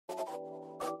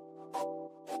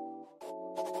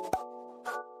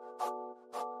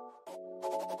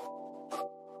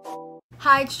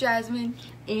Hi, it's Jasmine.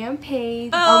 And Paige.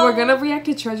 Oh. We're gonna react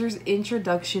to Treasure's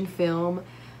introduction film.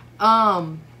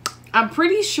 I'm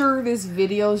pretty sure this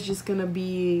video is just gonna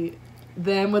be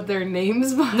them with their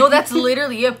names behind. No, that's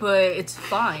literally it, but it's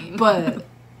fine. But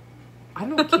I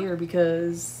don't care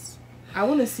because I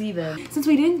want to see them. Since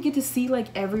we didn't get to see like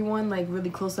everyone like really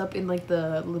close up in like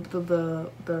the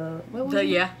what was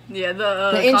it?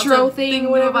 The intro thing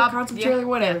or whatever, concept trailer, yeah,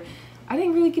 whatever. yeah. I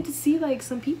didn't really get to see like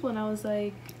some people, and I was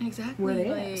like, exactly where they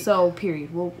like... at? So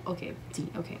period. Well, okay,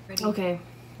 okay, ready? Okay,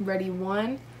 ready.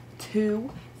 1, 2,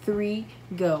 3,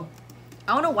 go.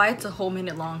 I don't know why it's a whole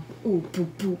minute long. Ooh, boo,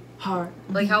 boo, hard.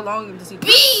 Like how long does he? Don't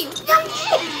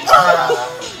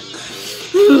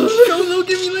look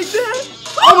at me like that.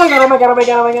 Oh my god! Oh my god! Oh my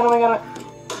god! Oh my god! Oh my god!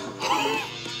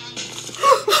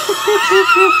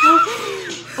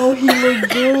 Oh, he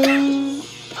looked good.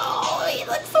 Oh, he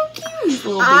looks so cute.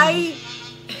 I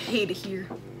hate it here.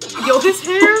 Yo, his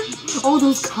hair. Oh,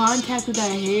 those contacts with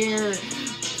that hair.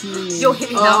 Yo,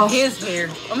 now his hair.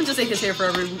 I'm gonna just say his hair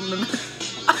forever. Remember?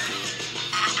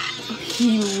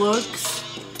 He looks.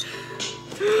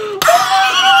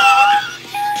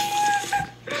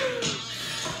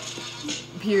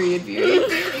 Period.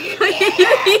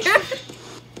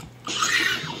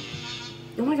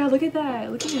 Oh my god, look at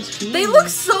that. Look at his cheeks. They look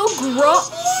so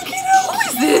gross. Look at him. Who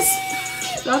is this?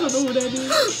 I don't know who that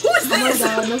is. Who is this? Oh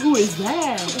my god, no, who is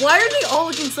that? Why are they all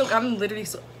looking so... I'm literally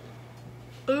so...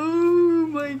 Oh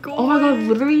my god. Oh my god,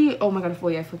 literally. Oh my god,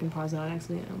 I fucking paused it on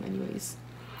accident. Anyways,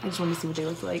 I just wanted to see what they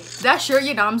look like. That shirt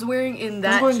Yadam's wearing in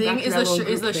that thing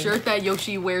is the shirt that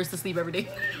Yoshi wears to sleep every day.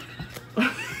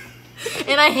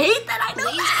 And I hate that I knew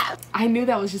that. I knew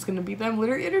that was just gonna be them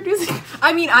literally introducing.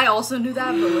 I mean, I also knew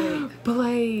that, but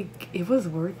like, it was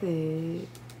worth it.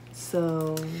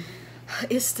 So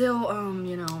it's still,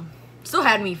 you know, still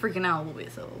had me freaking out a little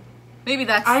bit. So maybe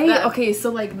that's okay.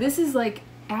 So like, this is like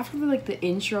after the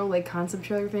intro like concept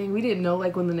trailer thing. We didn't know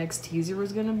like when the next teaser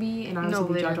was gonna be, and honestly,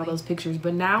 we dropped all those pictures.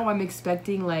 But now I'm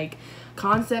expecting like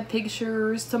concept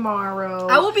pictures tomorrow.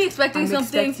 I will be expecting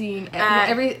something at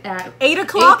 8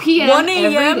 o'clock, 8 p.m. 1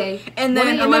 a.m. and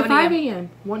then 11 5 a.m.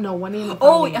 1 a.m.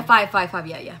 Oh, yeah, 5,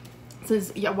 yeah.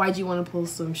 Says, yeah, why'd you want to pull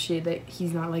some shit that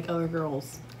he's not like other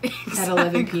girls at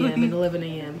 11 p.m. and 11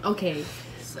 a.m. Okay,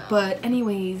 so. But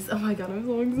anyways, oh my god, I'm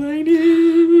so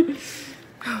excited.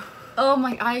 Oh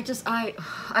my,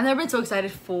 I've never been so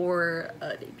excited for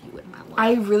a debut in my life.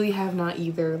 I really have not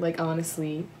either, like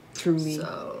honestly, truly.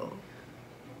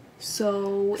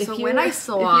 So if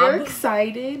you're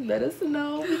excited, let us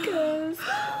know, because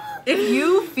if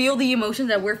you feel the emotions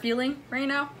that we're feeling right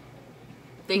now,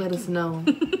 let us know.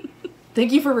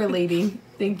 Thank you for relating.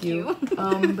 Thank you.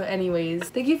 But anyways,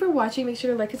 thank you for watching. Make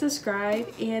sure to like and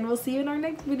subscribe, and we'll see you in our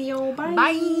next video. Bye.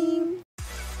 Bye.